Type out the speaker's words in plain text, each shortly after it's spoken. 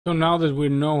So now that we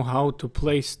know how to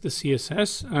place the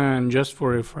CSS, and just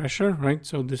for a refresher, right?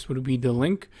 So this would be the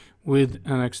link with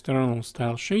an external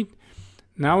style sheet.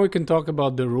 Now we can talk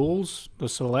about the rules, the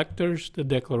selectors, the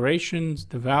declarations,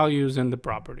 the values, and the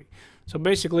property. So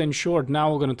basically, in short,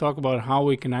 now we're going to talk about how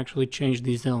we can actually change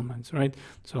these elements, right?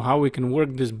 So how we can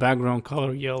work this background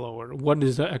color yellow, or what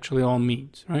does that actually all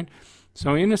means, right?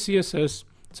 So in a CSS,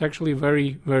 it's actually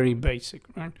very, very basic,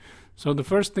 right? So the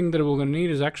first thing that we're going to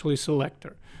need is actually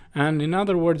selector. And in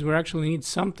other words, we actually need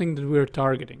something that we're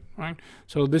targeting, right?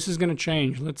 So this is going to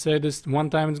change. Let's say this one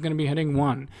time it's going to be heading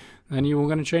 1. Then you're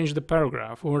going to change the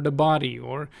paragraph or the body,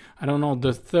 or I don't know,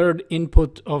 the third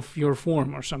input of your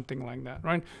form or something like that,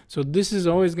 right? So this is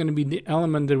always going to be the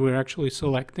element that we're actually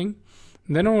selecting.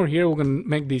 And then over here, we're going to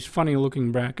make these funny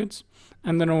looking brackets.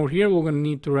 And then over here, we're going to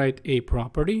need to write a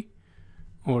property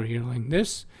over here like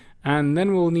this. And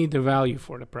then we'll need the value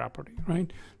for the property,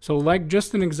 right? So like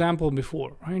just an example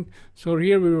before, right? So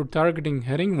here we were targeting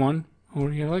heading 1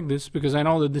 over here like this, because I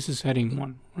know that this is heading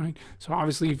 1, right? So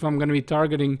obviously if I'm going to be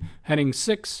targeting heading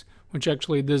 6, which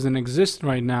actually doesn't exist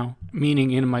right now,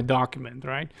 meaning in my document,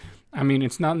 right? I mean,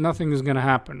 it's not, nothing is going to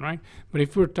happen, right? But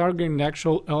if we're targeting the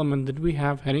actual element that we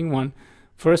have heading 1,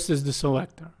 first is the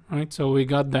selector, right? So we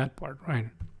got that part, right?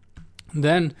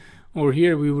 Then over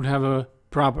here we would have a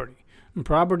property. And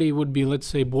property would be, let's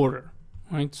say, border,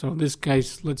 right? So in this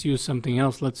case, let's use something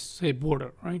else. Let's say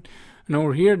border, right? And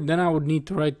over here, then I would need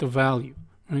to write the value,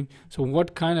 right? So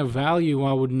what kind of value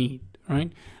I would need,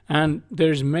 right? And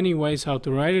there's many ways how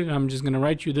to write it. I'm just going to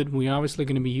write you that we obviously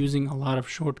going to be using a lot of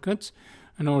shortcuts.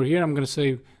 And over here, I'm going to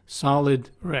say solid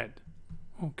red,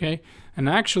 okay? And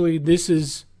actually, this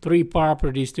is 3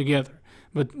 properties together.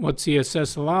 But what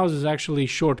CSS allows is actually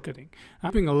shortcutting. I'm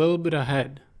moving a little bit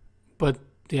ahead, but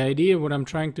the idea, what I'm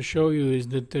trying to show you, is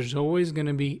that there's always going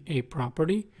to be a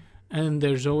property and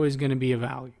there's always going to be a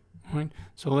value, right?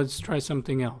 So let's try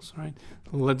something else, right?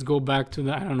 Let's go back to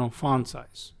the, I don't know, font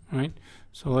size, right?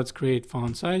 So let's create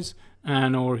font size.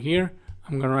 And over here,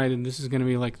 I'm going to write that this is going to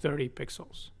be like 30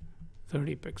 pixels,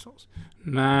 30 pixels.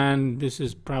 And this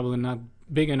is probably not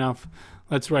big enough.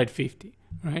 Let's write 50,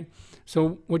 right?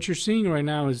 So what you're seeing right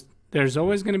now is there's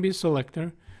always going to be a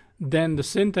selector. Then the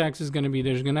syntax is going to be,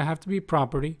 there's going to have to be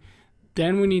property.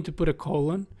 Then we need to put a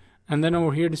colon. And then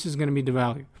over here, this is going to be the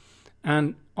value.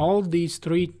 And all these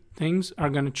 3 things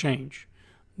are going to change.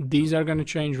 These are going to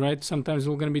change, right? Sometimes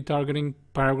we're going to be targeting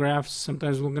paragraphs.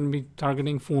 Sometimes we're going to be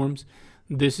targeting forms.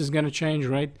 This is going to change,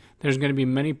 right? There's going to be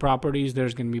many properties.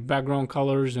 There's going to be background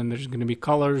colors, and there's going to be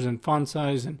colors and font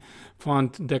size and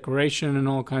font decoration and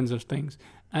all kinds of things.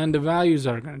 And the values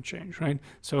are going to change, right?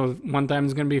 So one time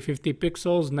it's going to be 50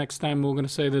 pixels. Next time we're going to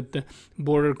say that the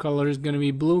border color is going to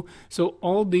be blue. So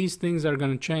all these things are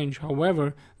going to change.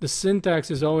 However, the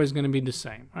syntax is always going to be the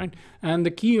same, right? And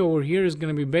the key over here is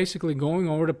going to be basically going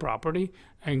over the property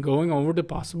and going over the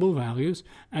possible values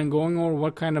and going over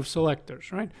what kind of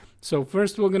selectors, right? So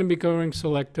first we're going to be covering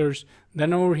selectors.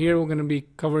 Then over here we're going to be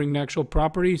covering the actual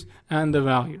properties and the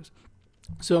values.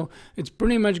 So it's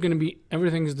pretty much going to be,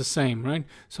 everything is the same, right?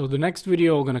 So the next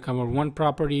video, we're going to cover one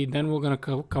property, then we're going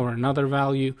to cover another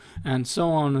value, and so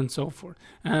on and so forth.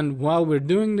 And while we're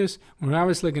doing this, we're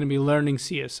obviously going to be learning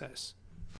CSS.